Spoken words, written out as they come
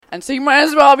And so you might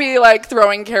as well be like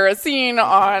throwing kerosene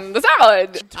on the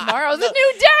salad. Tomorrow's a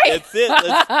new day. That's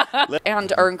it.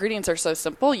 And our ingredients are so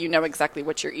simple, you know exactly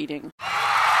what you're eating.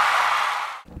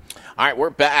 All right, we're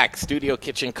back. Studio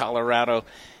Kitchen, Colorado.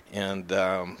 And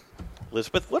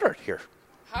Elizabeth Woodard here.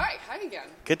 Hi again.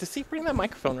 Good to see you. Bring that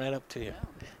microphone right up to you.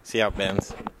 Yeah. See how it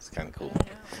bends? It's kind of cool.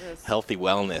 Yeah, Healthy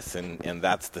wellness, and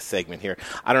that's the segment here.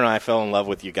 I don't know, I fell in love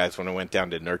with you guys when I went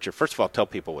down to Nurture. First of all, tell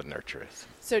people what Nurture is.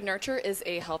 So Nurture is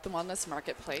a health and wellness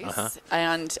marketplace,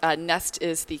 and Nest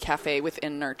is the cafe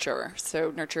within Nurture.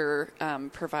 So Nurture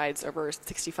provides over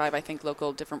 65, I think,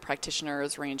 local different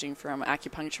practitioners, ranging from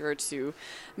acupuncture to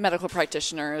medical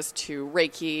practitioners to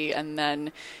Reiki, and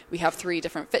then we have 3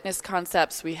 different fitness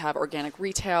concepts. We have organic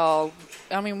retail.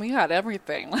 I mean, we got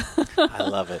everything. I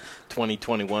love it.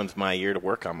 2021's my year to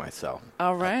work on myself.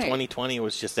 All right. 2020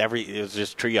 was just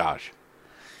triage,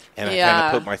 and I kind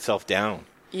of put myself down.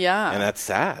 Yeah. And that's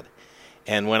sad.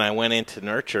 And when I went into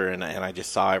Nurture and I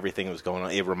just saw everything that was going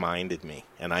on, it reminded me.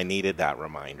 And I needed that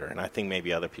reminder. And I think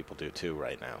maybe other people do too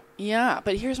right now. Yeah,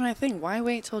 but here's my thing. Why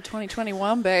wait till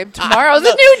 2021, babe? Tomorrow's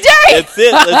a new day. That's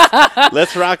it.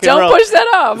 Let's rock and roll. Don't push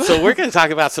that up. So we're going to talk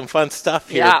about some fun stuff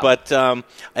here. Yeah. But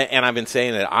and I've been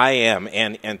saying that I am,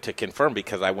 and to confirm,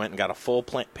 because I went and got a full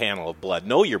panel of blood.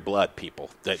 Know your blood, people.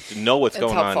 That know what's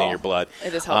going on in your blood.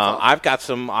 It is helpful. I've got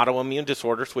some autoimmune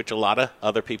disorders, which a lot of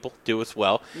other people do as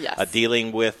well. Yes.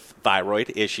 Dealing with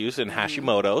thyroid issues and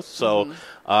Hashimoto's. So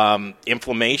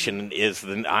inflammation is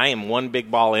I am one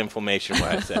big ball of inflammation,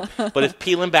 what I said. But it's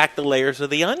peeling back the layers of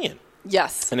the onion.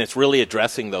 Yes. And it's really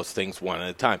addressing those things one at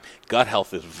a time. Gut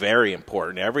health is very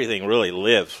important. Everything really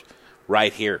lives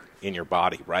right here in your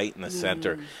body, right in the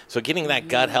center. So getting that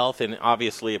gut health, and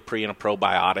obviously a pre and a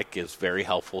probiotic is very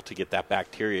helpful to get that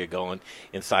bacteria going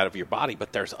inside of your body.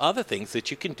 But there's other things that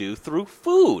you can do through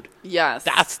food. Yes.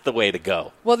 That's the way to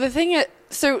go. Well, the thing is,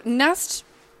 so Nest,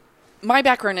 my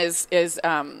background is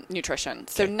nutrition.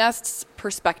 So Nest's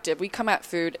perspective, we come at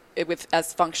food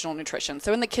as functional nutrition.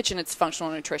 So in the kitchen, it's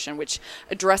functional nutrition, which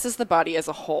addresses the body as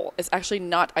a whole. It's actually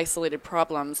not isolated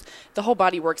problems. The whole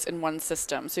body works in one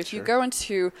system. So if you go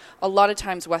into, a lot of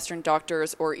times, Western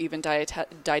doctors or even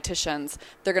dietitians,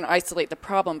 they're going to isolate the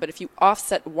problem. But if you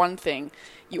offset one thing,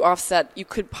 you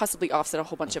could possibly offset a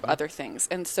whole bunch of other things.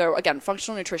 And so, again,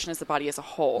 functional nutrition is the body as a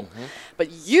whole. But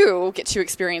you get to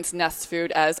experience Nest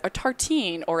food as a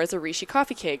tartine or as a reishi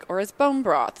coffee cake or as bone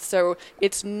broth. So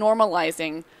it's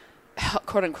normalizing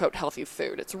quote-unquote healthy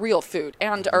food. It's real food.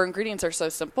 And our ingredients are so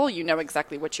simple, you know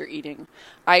exactly what you're eating.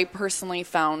 I personally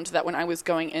found that when I was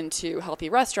going into healthy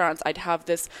restaurants, I'd have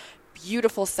this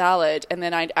beautiful salad, and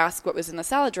then I'd ask what was in the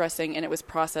salad dressing, and it was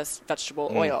processed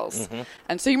vegetable oils.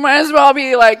 And so you might as well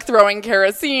be like throwing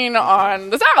kerosene on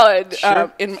the salad,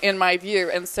 in my view.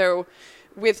 And so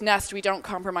with Nest, we don't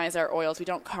compromise our oils, we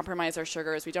don't compromise our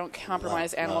sugars, we don't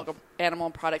compromise animal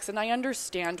products. And I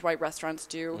understand why restaurants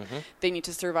do. They need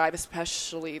to survive,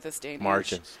 especially this day and age.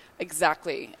 Margins.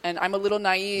 Exactly. And I'm a little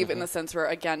naive in the sense where,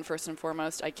 again, first and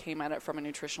foremost, I came at it from a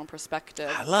nutritional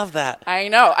perspective. I love that. I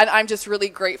know. And I'm just really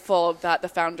grateful that the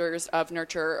founders of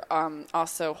Nurture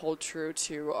also hold true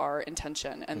to our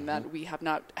intention, and that we have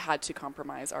not had to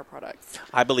compromise our products.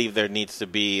 I believe there needs to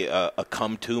be a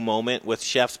come-to moment with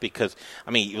chefs, because,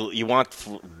 I mean, you want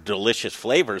delicious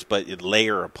flavors, but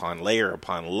layer upon layer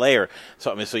upon layer.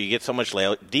 So, I mean, so you get so much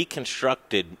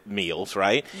deconstructed meals,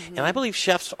 right? And I believe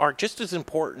chefs are just as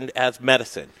important as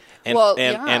medicine.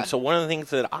 And so one of the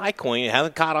things that I coined, it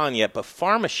hasn't caught on yet, but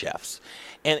pharma chefs.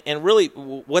 And really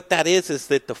what that is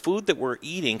that the food that we're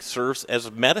eating serves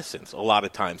as medicines a lot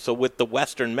of times. So with the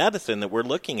Western medicine that we're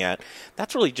looking at,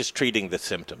 that's really just treating the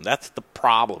symptom. That's the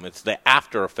problem. It's the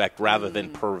after effect rather than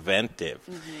preventive.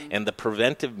 And the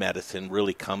preventive medicine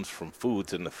really comes from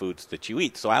foods and the foods that you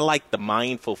eat. So I like the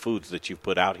mindful foods that you've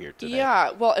put out here today.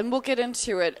 Yeah, well, and we'll get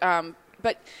into it.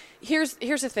 But here's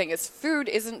the thing, is food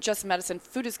isn't just medicine.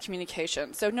 Food is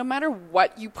communication. So no matter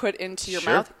what you put into your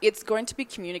mouth, it's going to be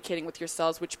communicating with your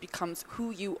cells, which becomes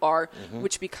who you are,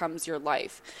 which becomes your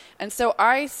life. And so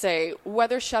I say,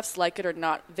 whether chefs like it or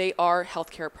not, they are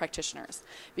healthcare practitioners.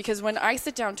 Because when I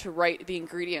sit down to write the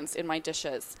ingredients in my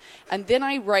dishes, and then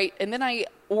I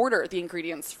order the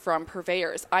ingredients from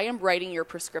purveyors, I am writing your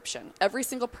prescription. Every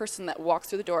single person that walks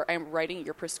through the door, I am writing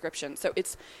your prescription. So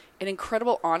it's an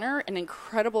incredible honor, an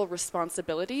incredible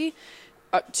responsibility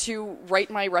to write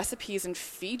my recipes and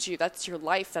feed you. That's your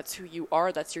life. That's who you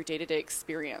are. That's your day-to-day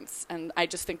experience. And I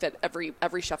just think that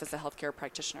every chef is a healthcare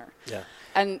practitioner. Yeah.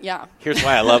 And yeah. Here's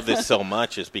why I love this so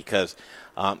much is because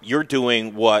you're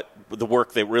doing what the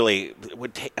work that really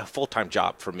would take a full-time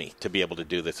job for me to be able to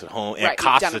do this at home. And right, it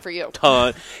costs done it for you.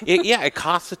 ton. It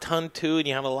costs a ton too, and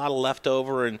you have a lot of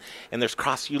leftover, and there's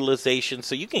cross-utilization.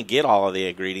 So you can get all of the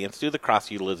ingredients, do the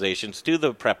cross-utilizations, do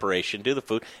the preparation, do the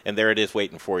food, and there it is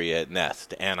waiting for you at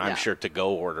Nest. And I'm sure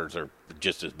to-go orders are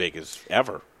just as big as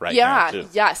ever now, too.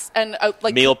 Yes. And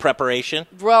like meal preparation,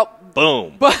 well,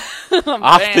 boom,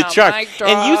 off bam, the chart. mic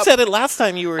And you drop. said it last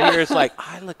time you were here. It's like,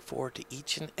 I look forward to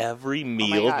each and every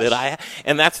meal that I have.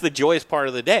 And that's the joyous part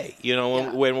of the day. You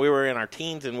know, when we were in our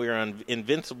teens and we were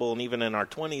invincible, and even in our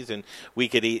 20s, and we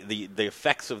could eat the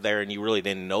effects of there, and you really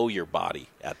didn't know your body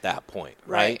at that point,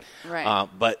 right? Right.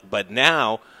 But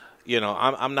now, you know,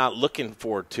 I'm not looking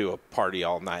forward to a party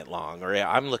all night long, or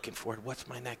I'm looking forward, what's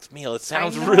my next meal? It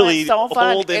sounds really so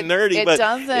old and nerdy, but it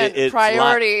doesn't. It's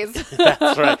Priorities.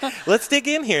 That's right. Let's dig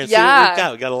in here and see what we've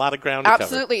got. We've got a lot of ground to cover.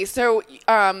 Absolutely. So,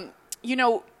 you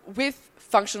know, with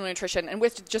functional nutrition and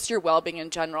with just your well-being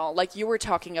in general, like you were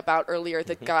talking about earlier,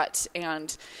 the gut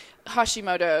and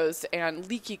Hashimoto's and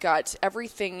leaky gut,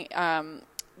 everything.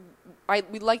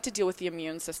 We like to deal with the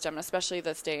immune system, especially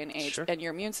this day and age. Sure. And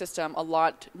your immune system, a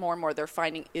lot more and more they're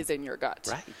finding is in your gut.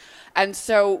 Right. And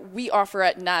so we offer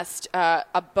at Nest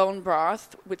a bone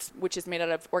broth, which is made out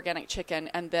of organic chicken,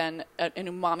 and then an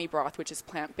umami broth, which is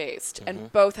plant-based. Mm-hmm.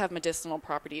 And both have medicinal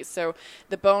properties. So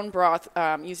the bone broth,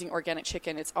 using organic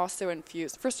chicken, it's also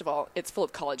infused. First of all, it's full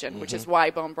of collagen, which is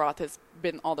why bone broth has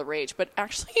been all the rage. But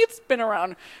actually, it's been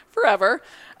around forever.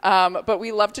 But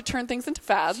we love to turn things into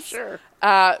fads. Sure.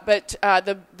 But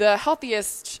the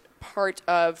healthiest part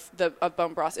of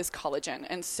bone broth is collagen.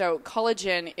 And so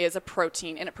collagen is a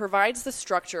protein, and it provides the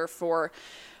structure for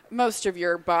most of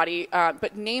your body,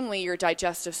 but namely your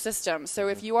digestive system. So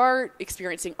if you are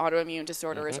experiencing autoimmune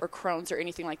disorders or Crohn's or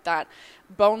anything like that,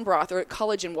 bone broth or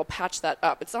collagen will patch that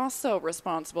up. It's also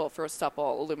responsible for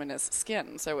supple, luminous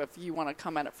skin. So if you want to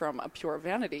come at it from a pure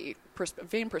vein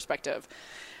perspective,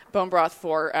 bone broth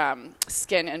for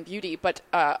skin and beauty, but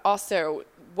also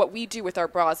what we do with our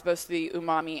broths, both the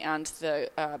umami and the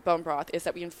bone broth, is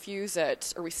that we infuse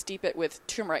it or we steep it with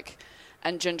turmeric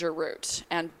and ginger root.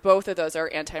 And both of those are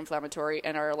anti-inflammatory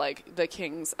and are like the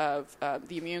kings of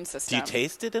the immune system. Do you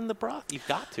taste it in the broth? You've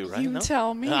got to, right? You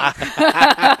tell me. We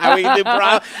can do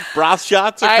broth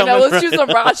shots. I know. Let's do some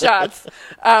broth shots.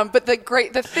 But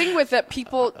the thing with that,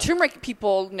 turmeric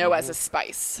people know as a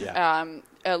spice. Yeah.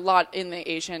 A lot in the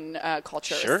Asian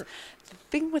cultures. Sure. The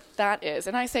thing with that is,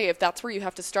 and I say if that's where you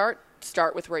have to start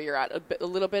with where you're at. A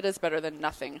little bit is better than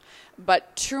nothing.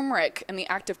 But turmeric, and the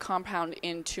active compound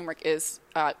in turmeric is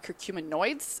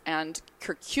curcuminoids, and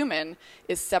curcumin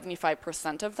is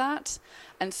 75% of that.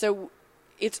 And so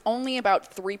it's only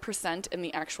about 3% in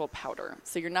the actual powder.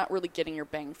 So you're not really getting your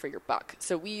bang for your buck.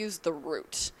 So we use the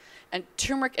root. And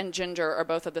turmeric and ginger are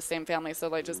both of the same family, so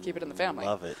like just keep it in the family.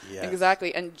 Love it, yes.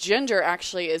 Exactly. And ginger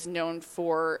actually is known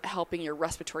for helping your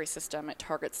respiratory system. It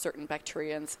targets certain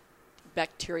bacteria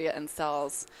and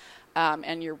cells,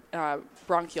 and your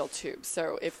bronchial tube.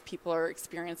 So if people are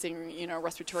experiencing,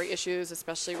 respiratory issues,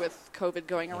 especially with COVID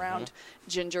going around,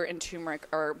 ginger and turmeric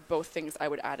are both things I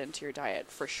would add into your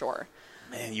diet for sure.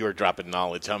 Man, you are dropping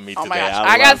knowledge on me today. Oh my gosh,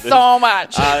 I got so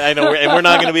much. I know, and we're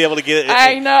not going to be able to get it.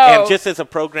 I know. And just as a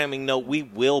programming note, we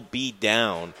will be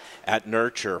down at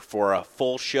Nurture for a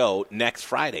full show next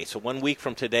Friday. So 1 week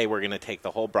from today, we're going to take the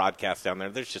whole broadcast down there.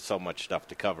 There's just so much stuff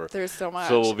to cover. There's so much.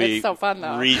 So we'll be it's so fun,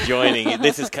 though. rejoining.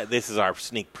 This is our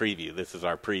sneak preview. This is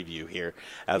our preview here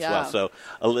as well. So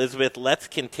Elizabeth, let's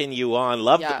continue on.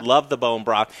 Love the bone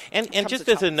broth. And just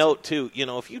as a note too,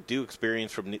 if you do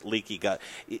experience from leaky gut,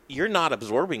 you're not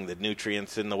absorbing the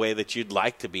nutrients in the way that you'd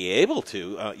like to be able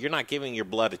to. You're not giving your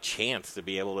blood a chance to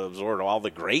be able to absorb all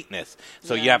the greatness.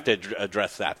 So you have to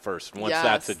address that first. Once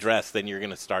that's addressed, then you're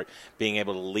going to start being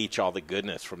able to leach all the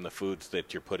goodness from the foods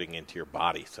that you're putting into your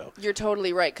body. So you're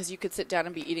totally right, because you could sit down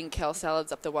and be eating kale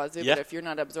salads up the wazoo, but if you're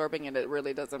not absorbing it, it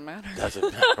really doesn't matter. Doesn't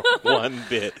matter one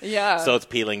bit. Yeah. So it's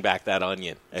peeling back that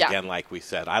onion again, like we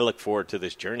said. I look forward to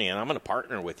this journey, and I'm going to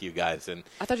partner with you guys. And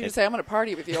I thought you would say I'm going to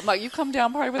party with you. I'm like, you come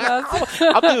down party with us.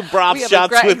 I'll do broth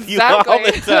shots with you all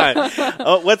the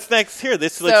time. What's next here?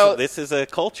 This is a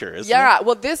culture, isn't it?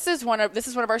 Well, this is one of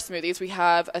our smoothies. We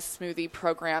have a smoothie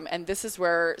program, and this is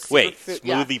where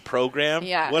smoothie program?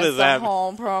 Yeah, what is that? It's a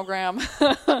home program.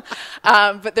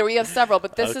 But there we have several.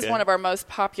 But this is one of our most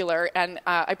popular, and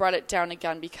I brought it down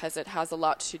again because it has a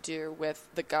lot to do with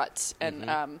the gut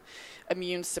and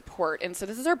immune support. And so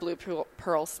this is our blue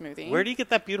pearl smoothie. Where do you get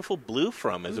that beautiful blue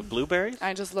from? Is it blueberries?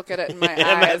 I just look at it in my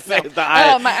eyes. My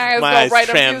eyes go right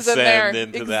transcend in there.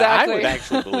 into exactly. that. I would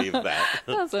actually believe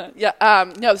that.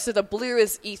 Yeah. No, so the blue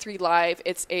is E3 Live.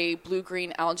 It's a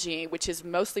blue-green algae, which is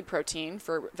mostly protein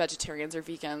for vegetarians or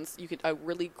vegans. A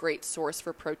really great source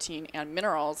for protein and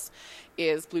minerals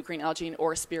is blue-green algae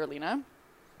or spirulina.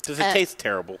 Does it taste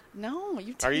terrible? No,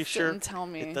 you taste Are you sure? it and tell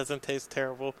me. It doesn't taste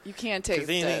terrible? You can't taste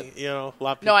it. You know, a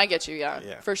lot of people... No, I get you,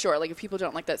 yeah, for sure. Like, if people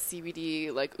don't like that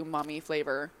CBD, like, umami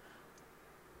flavor.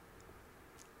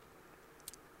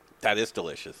 That is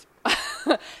delicious.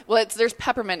 Well, there's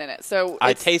peppermint in it, so...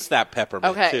 I taste that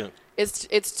peppermint,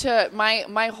 too.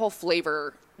 My whole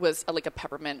flavor was like a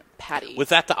peppermint patty. Was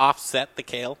that to offset the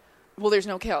kale? Well, there's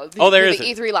no kale. There is the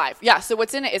E3 Live. Yeah, so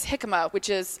what's in it is jicama, which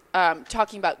is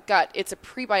talking about gut. It's a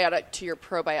prebiotic to your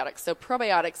probiotics. So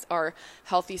probiotics are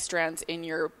healthy strands in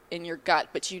your gut,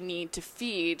 but you need to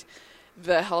feed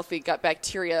the healthy gut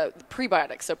bacteria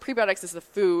prebiotics. So prebiotics is the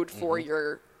food for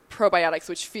your probiotics,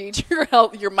 which feed your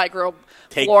microbiome.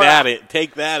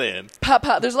 Take that in.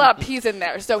 There's a lot of P's in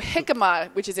there. So jicama,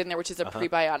 which is in there, which is a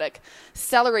prebiotic.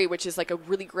 Celery, which is like a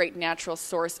really great natural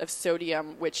source of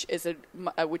sodium, which is a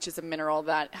mineral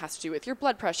that has to do with your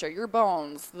blood pressure, your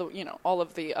bones, all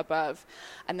of the above.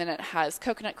 And then it has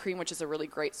coconut cream, which is a really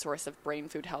great source of brain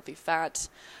food, healthy fat.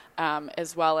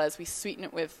 As well as we sweeten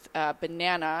it with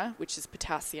banana, which is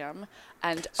potassium.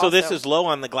 And so this is low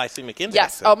on the glycemic index.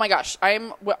 Yes. So. Oh my gosh.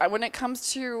 When it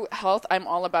comes to health, I'm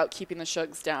all about keeping the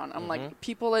sugars down. I'm like,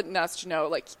 people at Nest know,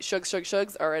 like,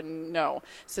 sugars are a no.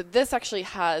 So this actually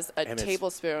has a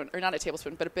tablespoon, or not a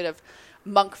tablespoon, but a bit of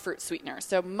monk fruit sweetener.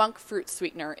 So monk fruit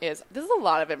sweetener this is a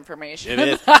lot of information. It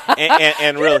is.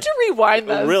 and really, you have to rewind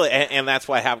this. Really, and that's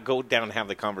why go down and have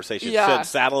the conversation. Yeah.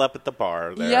 Saddle up at the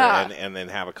bar there and then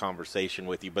have a conversation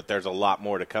with you. But there's a lot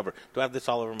more to cover. Do I have this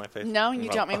all over my face? No, you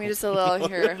don't. Maybe just a little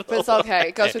here. But it's okay.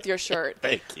 It goes with your shirt.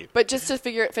 Thank you. But just to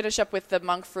finish up with the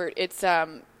monk fruit, it's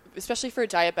especially for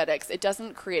diabetics, it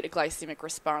doesn't create a glycemic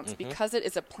response. Because it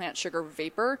is a plant sugar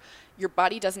vapor, your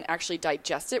body doesn't actually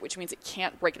digest it, which means it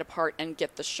can't break it apart and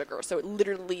get the sugar. So it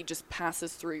literally just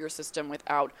passes through your system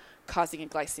without causing a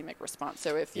glycemic response.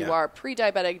 So if you are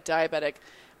pre-diabetic, diabetic,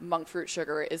 monk fruit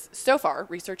sugar is, so far,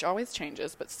 research always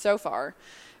changes, but so far,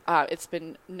 it's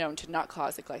been known to not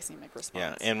cause a glycemic response.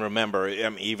 Yeah, and remember,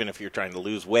 even if you're trying to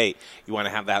lose weight, you want to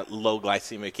have that low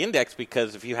glycemic index,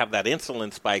 because if you have that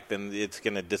insulin spike, then it's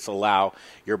going to disallow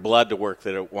your blood to work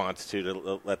that it wants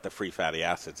to let the free fatty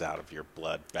acids out of your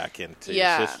blood back into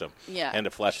your system and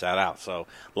to flush that out. So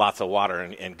lots of water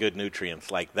and good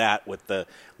nutrients like that with the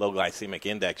low glycemic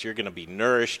index, you're going to be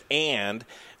nourished, and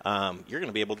you're going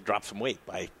to be able to drop some weight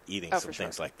by eating some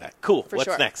things like that. Cool.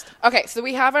 What's next? Okay, so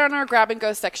we have on our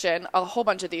grab-and-go section a whole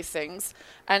bunch of these things.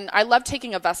 And I love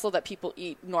taking a vessel that people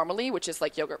eat normally, which is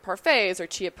like yogurt parfaits or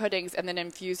chia puddings, and then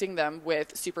infusing them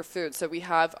with superfoods. So we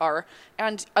have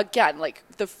and again, like,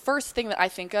 the first thing that I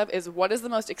think of is what is the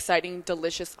most exciting,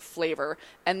 delicious flavor,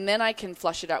 and then I can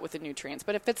flush it out with the nutrients.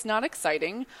 But if it's not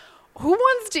exciting, who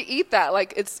wants to eat that?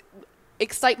 Like,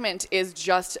 excitement is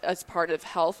just as part of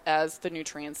health as the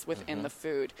nutrients within the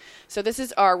food. So this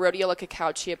is our rhodiola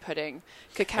cacao chia pudding.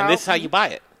 And this is how you buy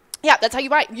it. Yeah, that's how you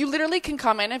buy it. You literally can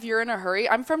come in if you're in a hurry.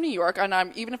 I'm from New York,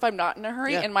 and even if I'm not in a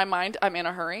hurry, in my mind, I'm in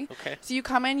a hurry. Okay. So you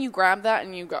come in, you grab that,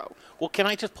 and you go. Well, can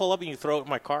I just pull up and you throw it in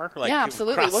my car? Like, yeah,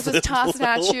 absolutely. We'll just toss it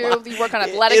at you. Line. You work on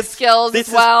athletic skills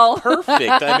as well. This is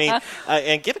perfect. I mean,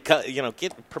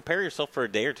 and prepare yourself for a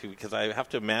day or two, because I have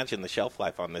to imagine the shelf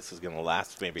life on this is going to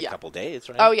last maybe a couple days,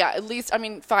 right? Oh yeah, at least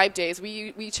 5 days.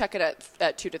 We check it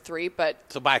at 2 to 3, but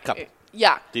so buy a couple.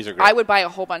 Yeah. These are great. I would buy a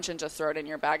whole bunch and just throw it in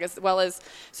your bag, as well as,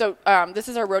 so this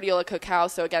is our rhodiola cacao.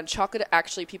 So again, chocolate,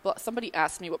 actually, somebody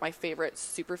asked me what my favorite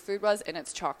superfood was, and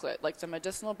it's chocolate, like the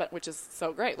medicinal, but which is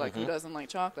so great. Like, who doesn't like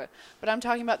chocolate? But I'm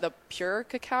talking about the pure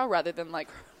cacao rather than like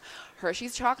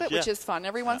Hershey's chocolate, which is fun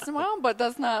every once in a while, but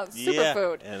that's not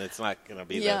superfood. And it's not going to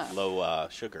be that low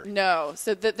sugar. No.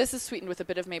 So this is sweetened with a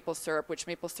bit of maple syrup, which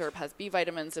maple syrup has B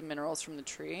vitamins and minerals from the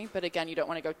tree. But again, you don't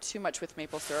want to go too much with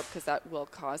maple syrup, because that will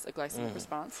cause a glycemic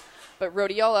response. But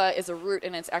rhodiola is a root,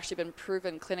 and it's actually been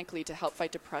proven clinically to help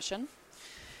fight depression.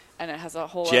 And it has a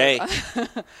whole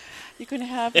you can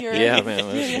have your you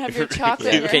can have your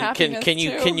chocolate and your happiness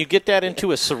can you get that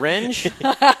into a syringe?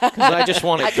 Because I just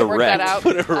want it direct.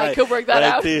 I could work that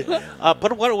out.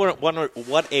 But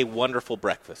what a wonderful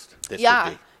breakfast this would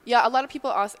be. Yeah, a lot of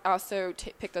people also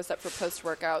pick those up for post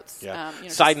workouts. Yeah.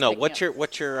 Side note: what's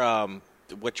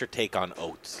your take on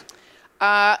oats?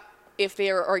 If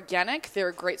they are organic, they're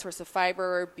a great source of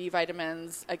fiber, B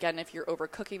vitamins. Again, if you're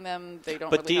overcooking them, they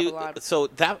don't really have a lot. So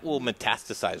that will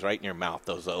metastasize right in your mouth,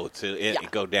 those oats.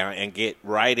 It go down and get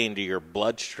right into your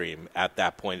bloodstream at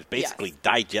that point. It's basically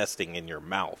digesting in your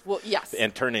mouth. Well, yes.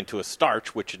 And turn into a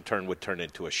starch, which in turn would turn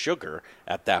into a sugar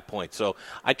at that point. So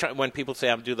I try, when people say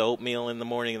I'm do the oatmeal in the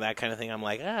morning and that kind of thing, I'm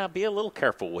like, be a little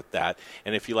careful with that.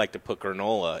 And if you like to put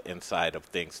granola inside of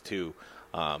things too,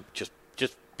 just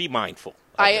be mindful.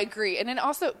 I agree. And then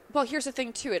also, well, here's the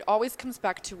thing, too. It always comes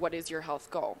back to what is your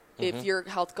health goal. Mm-hmm. If your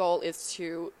health goal is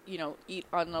to, eat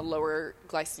on a lower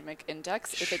glycemic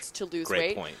index, if it's to lose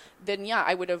weight, then,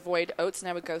 I would avoid oats and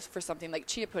I would go for something like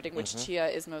chia pudding, which chia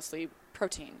is mostly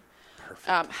protein.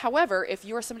 However, if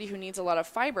you're somebody who needs a lot of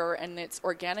fiber and it's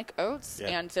organic oats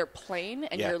and they're plain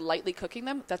and you're lightly cooking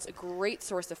them, that's a great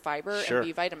source of fiber and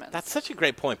B vitamins. That's such a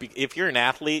great point. If you're an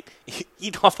athlete,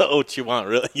 eat all the oats you want,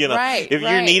 really. If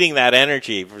you're needing that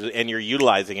energy and you're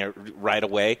utilizing it right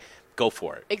away, go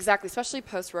for it. Exactly. Especially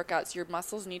post-workouts, your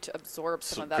muscles need to absorb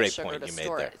some of that sugar to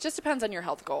store it. It just depends on your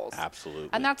health goals. Absolutely.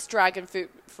 And that's dragon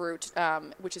fruit,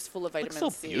 which is full of vitamin C.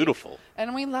 Looks so beautiful.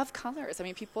 And we love colors. I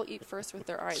mean, people eat first with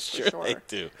their eyes, sure, for sure. They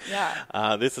do.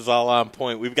 Yeah. This is all on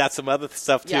point. We've got some other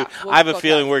stuff, too. Yeah, I have a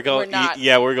feeling we're going not.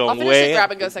 We're going I'll finish way. The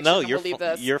grab-and-go section and you're we'll leave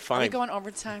this. You're fine. Are we going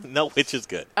overtime? No, which is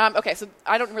good. Okay, so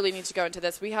I don't really need to go into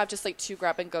this. We have just like 2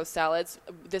 grab-and-go salads.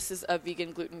 This is a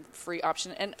vegan, gluten-free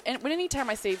option. And when anytime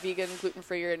I say vegan,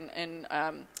 gluten-free, and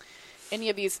any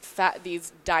of these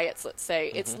diets, let's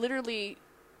say, it's literally,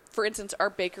 for instance, our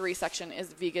bakery section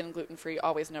is vegan, gluten-free,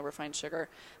 always no refined sugar.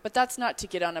 But that's not to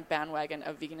get on a bandwagon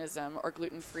of veganism or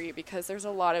gluten-free, because there's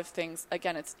a lot of things,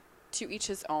 again, it's to each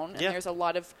his own, and there's a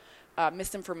lot of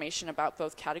misinformation about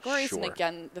both categories. Sure. And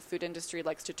again, the food industry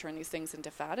likes to turn these things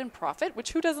into fad and profit,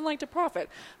 which who doesn't like to profit,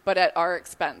 but at our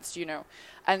expense,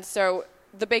 And so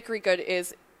the bakery good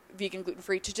is vegan,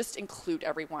 gluten-free, to just include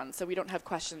everyone, so we don't have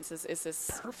questions. Is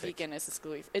this vegan? Is this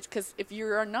gluten? Because if you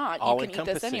are not, you can eat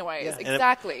this anyways. Yeah.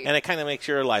 Exactly. And it kind of makes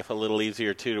your life a little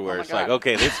easier too, to where it's like,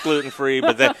 okay, this is gluten-free,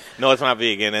 but then no, it's not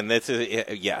vegan, and this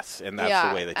is and that's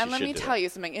the way that you should do it. And let me tell you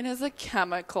something. It is a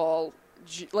chemical.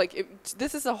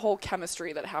 This is a whole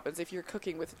chemistry that happens if you're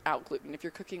cooking without gluten, if you're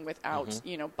cooking without,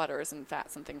 butters and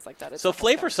fats and things like that. So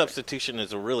flavor substitution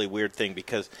is a really weird thing,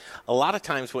 because a lot of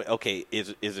times,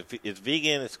 it's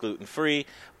vegan, it's gluten-free.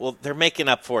 Well, they're making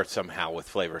up for it somehow with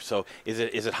flavor. So is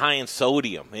it high in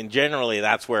sodium? And generally,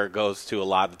 that's where it goes to a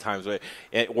lot of the times.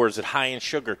 Or is it high in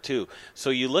sugar, too? So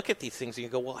you look at these things and you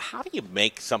go, well, how do you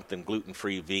make something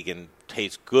gluten-free, vegan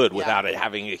taste good without it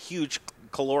having a huge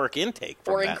caloric intake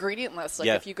from or that. ingredient list. Like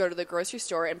if you go to the grocery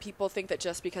store and people think that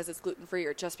just because it's gluten-free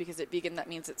or just because it's vegan, that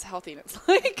means it's healthy. And it's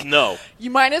like, no. You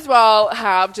might as well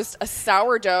have just a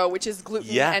sourdough, which is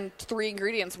gluten and 3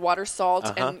 ingredients, water, salt,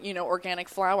 and, organic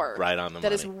flour. Right on the money.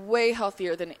 That is way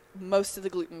healthier than most of the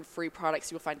gluten-free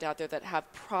products you'll find out there that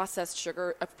have processed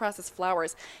sugar, processed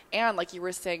flours. And like you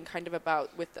were saying kind of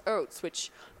about with the oats,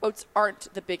 which oats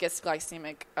aren't the biggest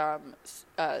glycemic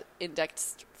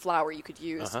indexed flour you could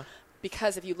use.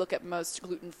 Because if you look at most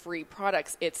gluten-free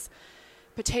products, it's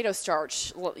potato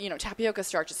starch, tapioca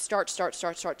starch,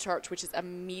 starch, which is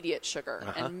immediate sugar.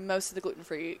 And most of the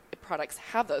gluten-free products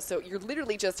have those. So you're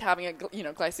literally just having a,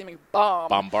 glycemic bomb.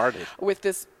 Bombarded. With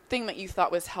this thing that you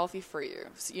thought was healthy for you,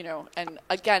 And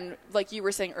again, like you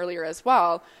were saying earlier as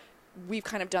well, we've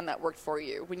kind of done that work for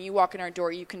you. When you walk in our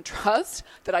door, you can trust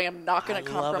that I am not going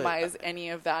to compromise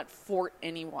any of that for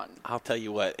anyone. I'll tell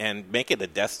you what, and make it a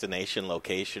destination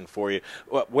location for you.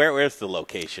 Where is the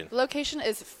location? The location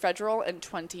is Federal and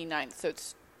 29th, so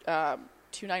it's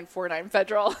 2949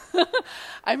 Federal.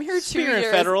 I'm here 2 years.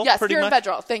 In Federal, yes, pretty here much. in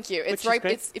Federal. Thank you. It's right.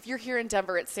 Great. It's if you're here in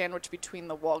Denver, it's sandwiched between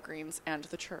the Walgreens and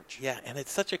the church. Yeah, and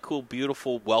it's such a cool,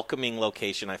 beautiful, welcoming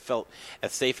location. I felt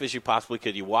as safe as you possibly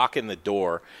could. You walk in the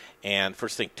door, and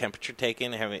first thing, temperature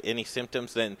taken. Have any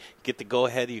symptoms? Then get the go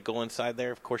ahead. You go inside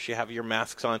there. Of course, you have your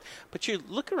masks on, but you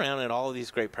look around at all of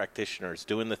these great practitioners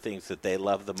doing the things that they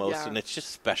love the most, and it's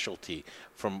just specialty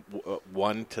from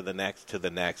one to the next,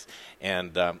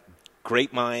 and.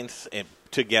 Great minds and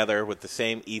together with the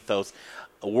same ethos.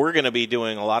 We're going to be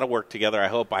doing a lot of work together. I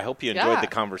hope you enjoyed the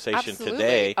conversation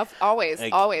today. Always.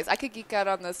 I could geek out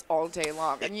on this all day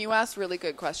long. And you asked really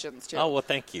good questions, too. Oh, well,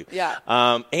 thank you. Yeah.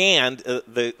 And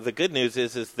the good news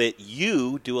is that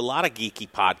you do a lot of geeky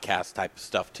podcast type of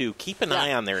stuff, too. Keep an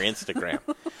eye on their Instagram.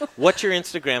 What's your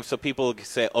Instagram so people can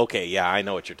say, okay, yeah, I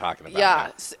know what you're talking about. Yeah,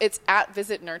 it's at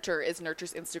Visit Nurture is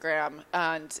Nurture's Instagram.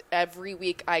 And every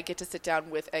week I get to sit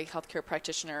down with a healthcare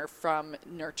practitioner from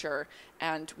Nurture,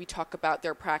 and we talk about their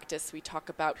their practice. We talk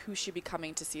about who should be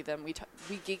coming to see them.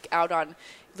 We geek out on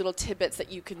little tidbits that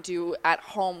you can do at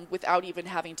home without even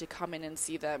having to come in and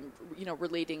see them,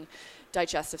 relating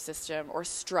digestive system or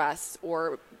stress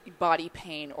or body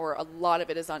pain, or a lot of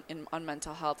it is on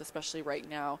mental health, especially right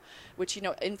now, which,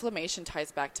 inflammation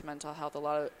ties back to mental health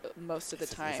most of the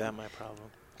time. Is that my problem?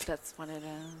 That's what it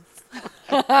is.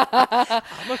 I'm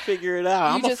going to figure it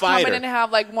out. I'm a fighter. You just come in and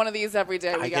have like one of these every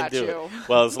day. We got you. It.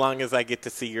 Well, as long as I get to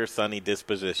see your sunny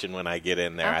disposition when I get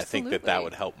in there, Absolutely. I think that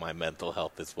would help my mental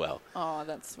health as well. Oh,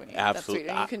 that's sweet. Absolutely. That's sweet.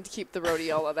 And you can keep the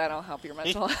rhodiola. That'll help your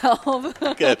mental health.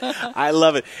 Good. I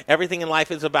love it. Everything in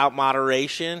life is about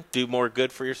moderation. Do more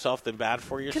good for yourself than bad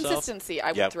for yourself. Consistency,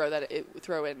 I would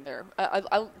throw in there.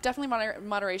 I'll definitely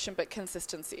moderation, but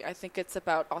consistency. I think it's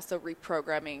about also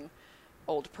reprogramming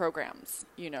old programs,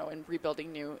 and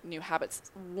rebuilding new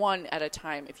habits one at a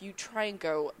time. If you try and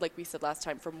go, like we said last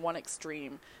time, from one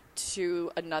extreme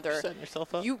to another, setting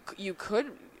yourself up. You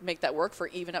could make that work for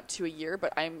even up to a year,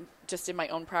 but I'm just in my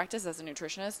own practice as a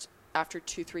nutritionist. After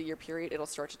 2-3 year period, it'll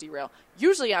start to derail.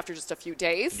 Usually after just a few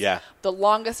days. Yeah. The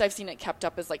longest I've seen it kept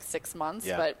up is like 6 months.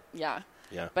 Yeah. But yeah.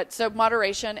 Yeah. But so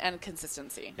moderation and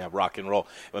consistency. Yeah, rock and roll.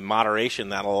 With moderation,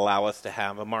 that'll allow us to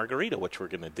have a margarita, which we're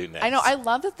going to do next. I know. I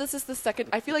love that this is the second.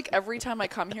 I feel like every time I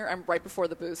come here, I'm right before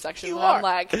the booze section. You I'm are.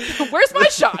 like, where's my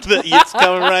shot? It's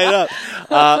coming right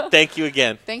up. Thank you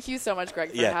again. Thank you so much,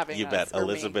 Greg, for having us. You bet.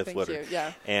 Elizabeth Woodard. Thank you.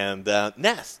 Yeah. And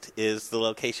Nest is the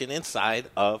location inside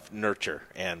of Nurture,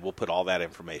 and we'll put all that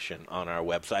information on our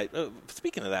website.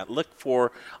 Speaking of that, look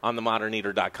for on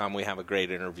themoderneater.com. We have a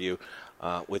great interview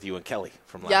with you and Kelly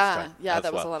from last time. Yeah,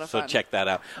 that was a lot of fun. So check that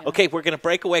out. Yeah. Okay, we're going to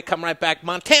break away, come right back.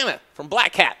 Montana from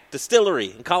Black Hat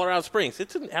Distillery in Colorado Springs.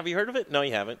 Have you heard of it? No,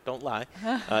 you haven't. Don't lie.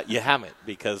 You haven't,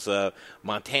 because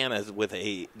Montana is with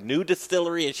a new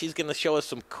distillery, and she's going to show us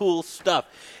some cool stuff.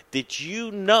 Did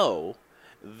you know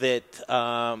that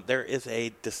there is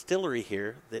a distillery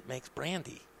here that makes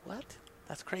brandy? What?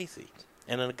 That's crazy.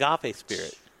 And an agave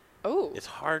spirit. Oh, It's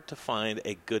hard to find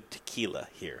a good tequila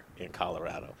here in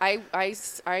Colorado. I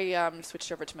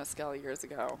switched over to mezcal years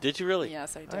ago. Did you really?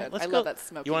 Yes, I did. All right, I love that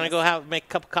smoky. You want to go make a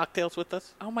couple cocktails with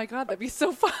us? Oh my God, that'd be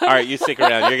so fun. All right, you stick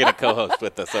around. You're going to co-host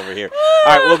with us over here.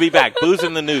 All right, we'll be back. Booze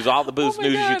in the news, all the booze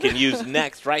news God. you can use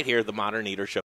next right here, The Modern Eater Show.